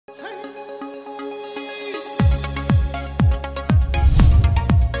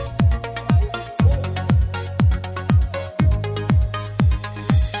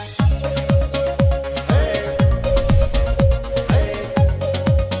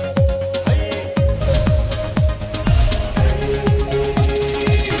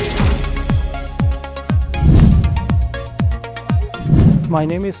My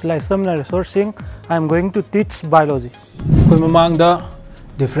name is Samagra Shiksha Manipur. I am going to teach biology.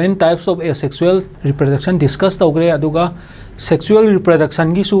 Different types of asexual reproduction discussed aduga sexual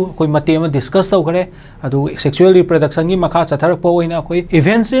reproduction gi su koi matema discussed adu sexual reproduction gi makha chatharak poina koi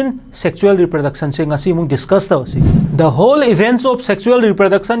events in sexual reproduction se ngasi mung discuss tawsi. The whole events of sexual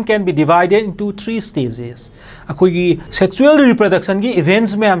reproduction can be divided into 3 stages. Akoi gi sexual reproduction gi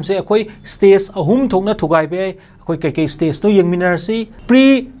events me am se akoi stage ahum thokna thugai be akoi kai stage no yengminar si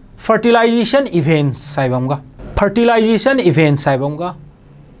pre fertilization events saibamga, fertilization events saibamga,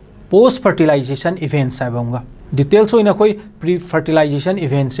 post fertilization events saibamga. Details hoina koi pre fertilization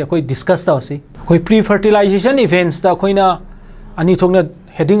events se koi discuss tawsi. Koi pre fertilization events da koina ani thokna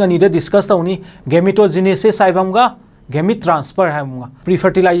heading ani da discuss tawni gametogenesis saibamga, gamete transfer haimga. Pre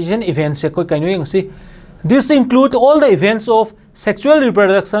fertilization events se koi kaino yengsi. This include all the events of sexual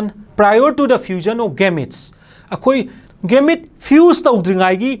reproduction prior to the fusion of gametes. Akoi gamete fuse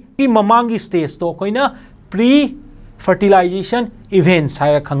tawdringai gi mamangi stage to koina pre fertilization events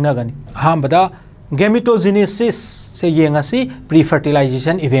hai khangnagani. Ahambada gametogenesis se yengasi pre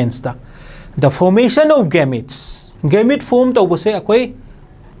fertilization events da. The formation of gametes. Gamete form tawbose akoi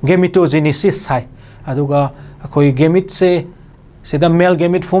gametogenesis hai. Aduga akoi gamete se the male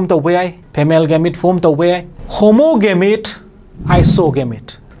gamete form tawbai, female gamete form tawbai, homogamete,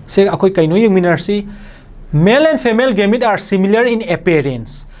 isogamete. Se akoi kaino yengminarsi male and female gamete are similar in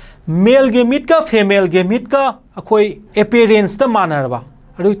appearance. Male gamete ka female gamete ka akoi appearance ta manarba.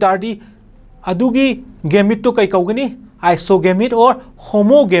 Adu tardi adugi gamete to kai kaugani isogamete or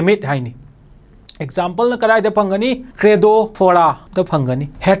homogamete haini. Example na kadai da phangani credophora da phangani.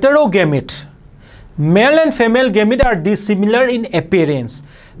 Heterogamete. Male and female gamete are dissimilar in appearance.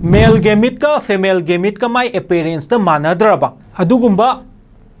 Male gamete ka female gamete ka mai appearance ta manadraba. Adugumba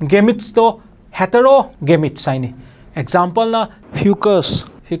gametes to heterogametes haini. Example na fucus.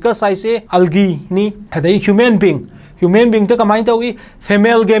 Ficus I say algae ni adai human being ta kamai tawi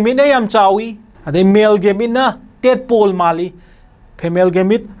female gamete na yam chawi adai male gamete na tadpole mali female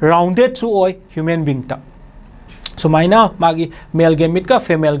gamete rounded su oi human being ta. So maina magi male gamete ka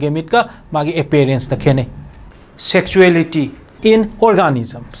female gamete ka magi appearance ta khene. Sexuality in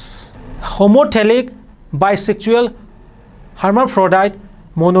organisms. Homotelic, bisexual, hermaphrodite,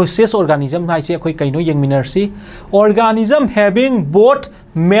 monoecious organism hai se koi kaino yengminarsi. Organism having both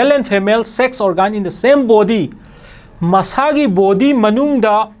male and female sex organ in the same body. Masagi body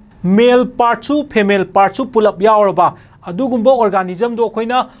manungda male partsu female partsu pull up yauraba. Adugumba organism do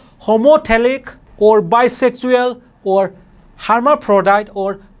koina homotelic or bisexual or hermaphrodite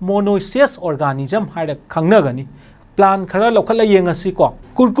or monoecious organism hai khangnagani. Plan khara lokhala yengasi ko.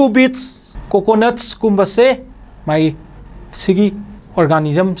 Cucurbits, coconuts kumba se mai sigi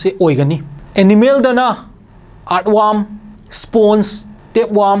organism se oigani. Animal dana earthworm, sponge,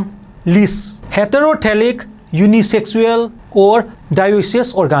 tapeworm, lice. Heterotelic, unisexual or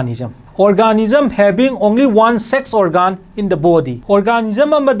dioecious organism. Organism having only one sex organ in the body.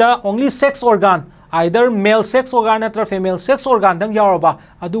 Organism amada only sex organ, either male sex organ or female sex organ dang yaroba.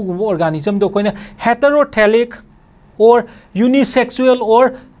 Adugumba organism do koina heterotelic or unisexual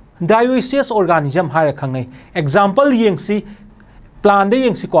or dioecious organism hai khangnai. Example yengsi plant da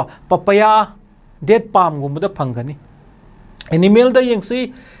yengsi ko papaya, dead palm gumba da phangani. Animal da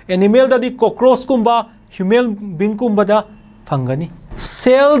yengsi animal da di cockroach kumba human being kumba da phangani.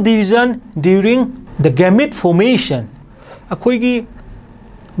 Cell division during the gamete formation. Akoi gi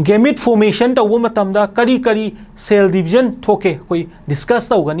gamete formation ta wo matamda kari cell division thoke koi discuss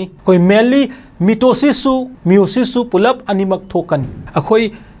tawgani. Koi mainly mitosis su meiosis su pulap animak thokani.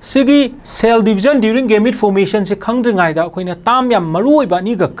 Akoi sigi cell division during gamete formation se khangdringai da koina tam yam maru oiba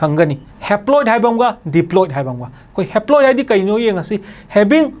ni ga khangani. Haploid haibamga, diploid haibamga. Koi haploid haidi kaino yengasi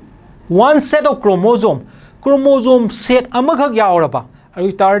having one set of chromosome set amakhak yauraba.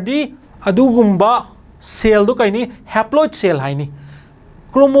 Adu tardi adugumba cell do kaini haploid cell haini.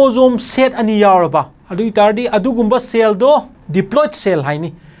 Chromosome set ani yauraba. Adu tardi adugumba cell do diploid cell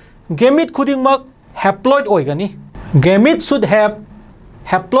haini. Gamete khudingmak haploid oigani. Gamete should have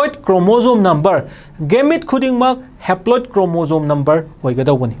haploid chromosome number. Gamete khudingmak haploid chromosome number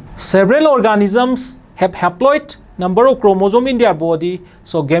oigadawani. Several organisms have haploid number of chromosome in their body,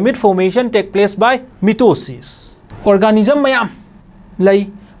 so gamete formation take place by mitosis. Organism mayam lay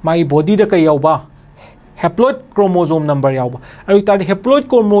my body da kay yawba haploid chromosome number yawba. Aru tardi haploid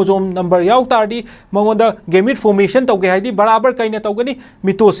chromosome number yaw tardi mangonda gamete formation tawge haidi barabar kaina tawgani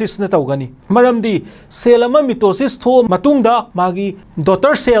mitosis na tawgani. Maramdi cell ama mitosis tho matungda magi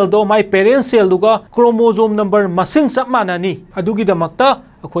daughter cell do my parent cell duga chromosome number masing sap manani. Adugi damakta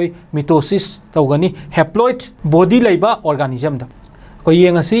akoi mitosis tawgani haploid body laiba organism da. ko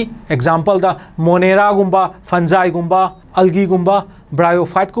yengasi example da monera gumba fungi gumba algae gumba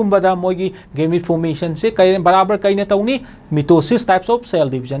bryophyte gumba da mogi gamete formation se kai barabar kai na tawni mitosis types of cell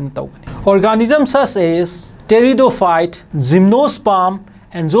division tawni. Organisms such as pteridophyte, gymnosperm,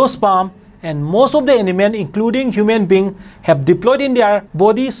 angiosperm, and most of the animals including human beings have diploid in their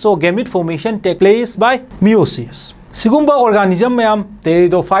bodies, so gamete formation take place by meiosis. Sigumba organism mayam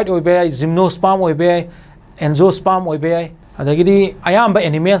pteridophyte oibe, gymnosperm oibe, angiosperm oibe, adagidi ayamba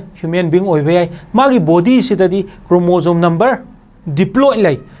animal human being oibe, magi body sidadi chromosome number diploid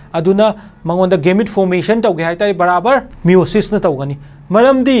lay aduna mangonda gamete formation tawge haitari barabar meiosis na tawgani.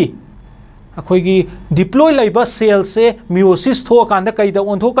 Maramdi akoigi diploid layba cell se meiosis thokanda kaida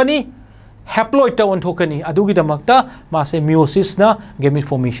onthokani haploid ta onthokani adugi damakta mase meiosis na gamete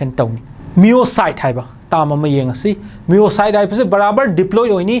formation tawni. Meiocyte haiba tamama yengasi meiocyte haibase barabar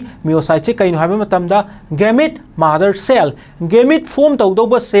diploid oini meiocyte se kaino haiba matamda gamete mother cell gamete form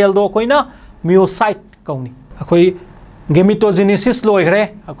tawdoba cell do koina meiocyte kauni. Akoi gametogenesis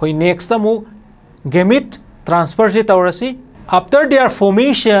loigre akoi next amu gamete transfer se tawrasi. After their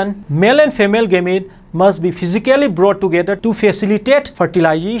formation, male and female gamete must be physically brought together to facilitate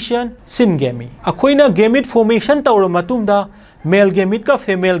fertilization syngamy. Akoina gamete formation tawra matungda male gamete ka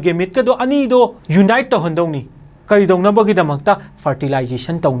female gamete ka do ani do unite tawhandongni kari dongnabagi damakta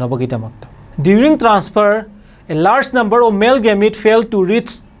fertilization tawnabagi damakta. During transfer, a large number of male gamete fail to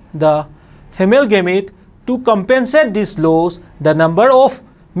reach the female gamete. To compensate this loss, the number of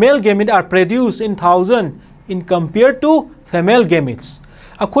male gamete are produced in thousands in compared to female gametes.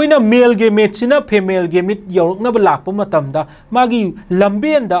 Akoina male gamete sina female gamete yaurukna balakpa matamda magi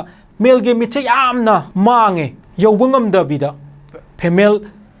lamben da male gamete yamna mange yawbangam da bida female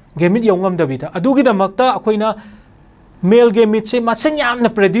gamete yawngam da bida adugi damakta akoina male gamete se masang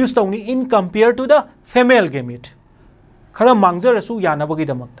yamna produce tawni in compared to the female gamete khara mangjarasu yanabagi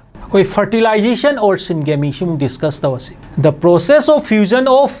damakta. Akoi fertilization or syngamy shim discuss tawasi. The process of fusion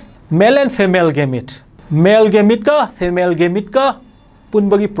of male and female gamete. Male gamete ka female gamete ka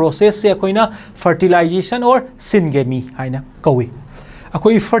punbagi process se akoina fertilization or syngamy haina kawi.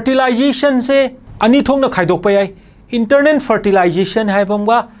 Akoi fertilization se ani thongna khaidokpa yai internal fertilization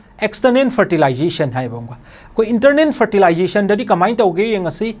haibamga external fertilization haibamga. Akoi internal fertilization dadi kamai tawge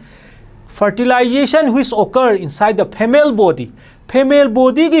yengasi fertilization which occur inside the female body. Female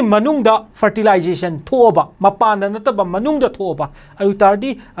body gi manungda fertilization thoba mapanda nataba manungda thoba ayu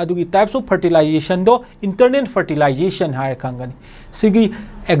tardi adugi types of fertilization do internal fertilization hai kangani. Sigi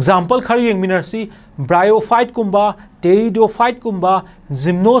example khari yengminarsi bryophyte kumba, pteridophyte kumba,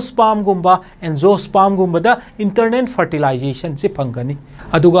 gymnosperm kumba, angiosperm kumba da internal fertilization se phangani.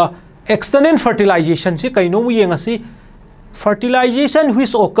 Aduga external fertilization se kaino mu yengasi fertilization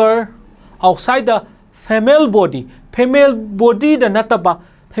which occur outside the female body. Female body da nataba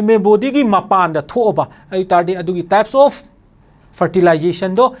female body gi mapan da thoba ay tardi adugi types of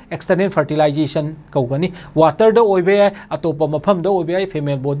fertilization do external fertilization kaugani. Water da oibe atopa mafam da oibe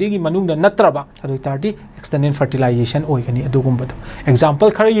female body gi manung da natraba adu tardi external fertilization oigani adugumba.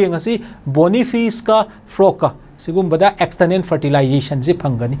 Example khari yengasi bony fish ka frog ka sigumba da external fertilization je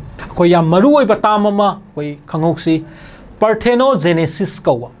phangani. Koi yam maru oiba tamama koi khangoksi parthenogenesis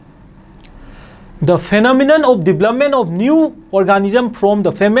kawa. The phenomenon of development of new organism from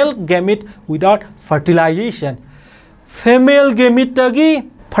the female gamete without fertilization. Female gamete tagi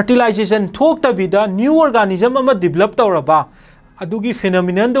fertilization thok tabida new organism ama develop tawraba adugi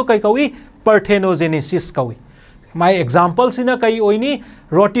phenomenon do kai kawi parthenogenesis kawi. My examples in a kai oini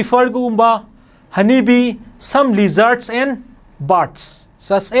rotifer gumba, honeybee, some lizards and birds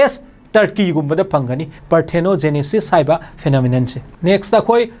such as turkey gumba da phangani parthenogenesis haiba phenomenon se. Next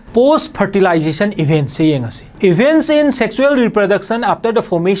akoi post fertilization events se yengasi. Events in sexual reproduction after the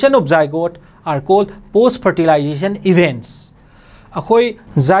formation of zygote are called post fertilization events. Akoi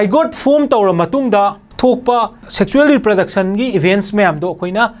zygote form tawra matungda thokpa sexual reproduction gi events mayam do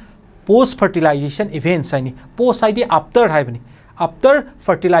koina post fertilization events haini. Post haidi after haibani. After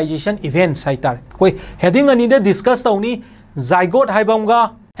fertilization events haitar. Koi heading ani da discuss tawni zygote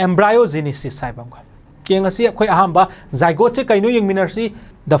haibamga embryogenesis haibamga. Kengasi akoi ahamba zygote che kaino yengminarsi.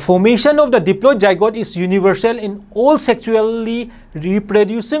 The formation of the diploid zygote is universal in all sexually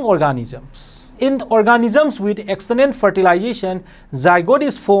reproducing organisms. In organisms with external fertilization, zygote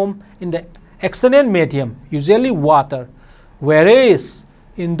is formed in the external medium, usually water, whereas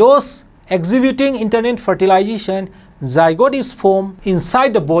in those exhibiting internal fertilization, zygote is formed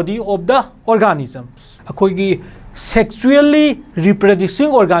inside the body of the organisms. Akoigi sexually reproducing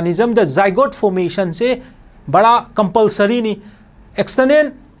organism the zygote formation se bada compulsory ni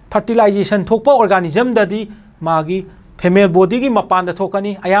external fertilization thokpa organism dadi magi female body gi mapan da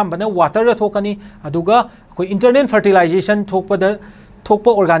thokani ayam bana water da thokani aduga koi internal fertilization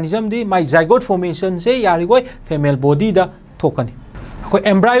thokpa organism di my zygote formation se yari goi female body da thokani koi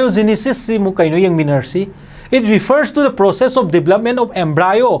embryogenesis si mu kaino yang minersi. It refers to the process of development of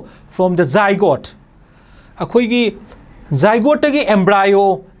embryo from the zygote. Akoi gi zygote gi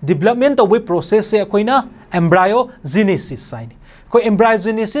embryo development of process se akoi na embryogenesis sign. Koi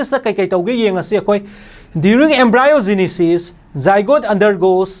embryogenesis na kai tauge yengasi akoi during embryogenesis zygote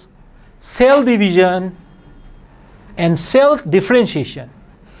undergoes cell division and cell differentiation.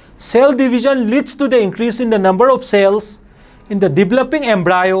 Cell division leads to the increase in the number of cells in the developing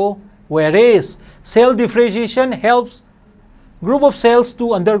embryo, whereas cell differentiation helps group of cells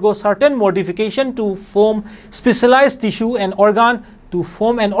to undergo certain modification to form specialized tissue and organ to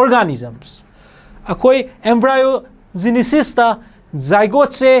form an organisms. Akoi embryogenesis ta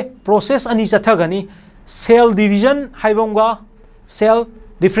zygote se process ani chathagani cell division haibonga cell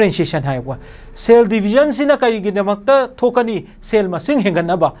differentiation haibwa. Cell division sina kai gidamakta thokani cell masing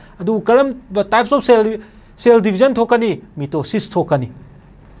henganaba adu karam types of cell division thokani mitosis thokani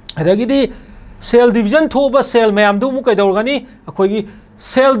adagidi cell division thoba cell mayam du mu kai dorgani akoi gi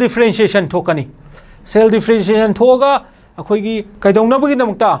cell differentiation thokani. Cell differentiation thoga akoi gi kai dongna bagi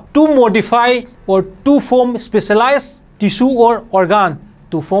damakta to modify or to form specialized tissue or organ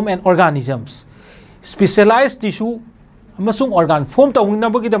to form an organisms. Specialized tissue amasung organ form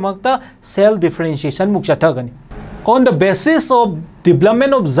tawna bagi damakta cell differentiation muk chathagani. On the basis of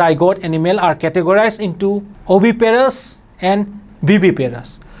development of zygote, animal are categorized into oviparous and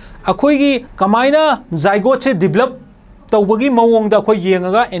viviparous. Akoi gi kamaina zygote se develop tawbagi mawong da akoi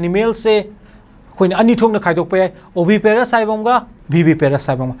yengaga animal se akoi na ani thongna khaidok pa oviparous haibamga viviparous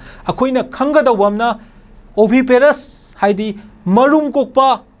haibamga. Akoi na khanga dawamna oviparous haidi marum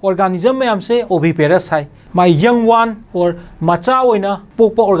kokpa organism mayam se oviparous hai. My young one or macha oina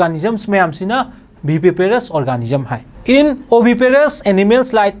pokpa organisms mayam sina viviparous organism hai. In oviparous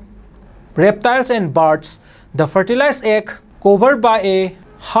animals like reptiles and birds, the fertilized egg covered by a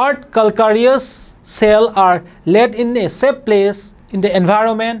hard calcareous cell are laid in a safe place in the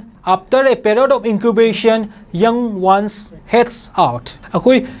environment. After a period of incubation, young ones heads out.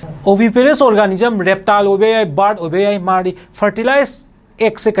 Akoi oviparous organism reptile obe bird obe mari fertilized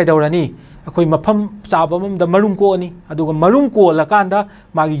egg se kaidorani akoi mafam chabam da marum ko ani aduga marum ko la kanda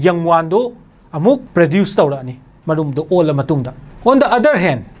magi young one do amuk produce tawrani marum do all matungda. On the other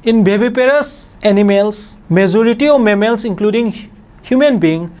hand, in viviparous animals, majority of mammals including human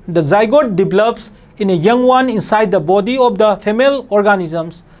being, the zygote develops in a young one inside the body of the female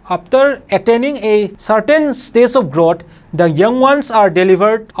organisms. After attaining a certain stage of growth, the young ones are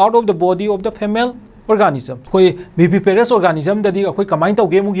delivered out of the body of the female organism. Koi viviparous organism dadi akoi kamai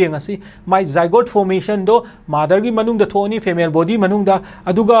tauge mu yengasi my zygote formation do mother gi manung da thoni female body manung da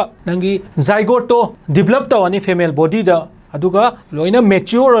aduga nangi zygote to develop tawani female body da aduga loina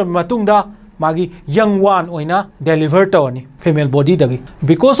mature matung da magi young one oina deliver tawani female body dagi.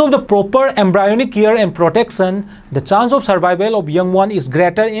 Because of the proper embryonic care and protection, the chance of survival of young one is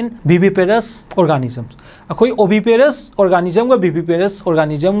greater in viviparous organisms. Akoi oviparous organism ga viviparous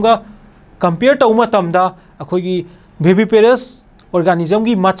organism ga compare tauma tamda akoi gi viviparous organism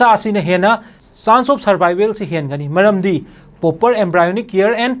gi macha asina hena chance of survival se hen gani maramdi proper embryonic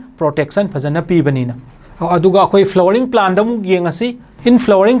care and protection phajana pi banina. Aduga akoi flowering plant dam yengasi. In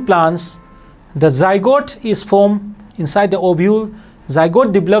flowering plants, the zygote is formed inside the ovule.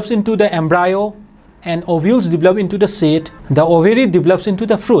 Zygote develops into the embryo and ovules develop into the seed. The ovary develops into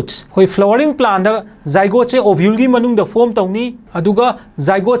the fruits. Koi flowering plant da zygote se ovule gi manung da form tawni aduga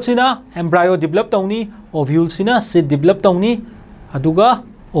zygote sina embryo develop tawni ovule sina seed develop tawni aduga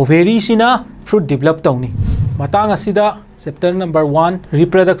ovary sina fruit develop tawni. Matang asida chapter number 1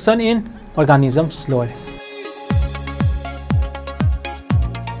 reproduction in organisms loy.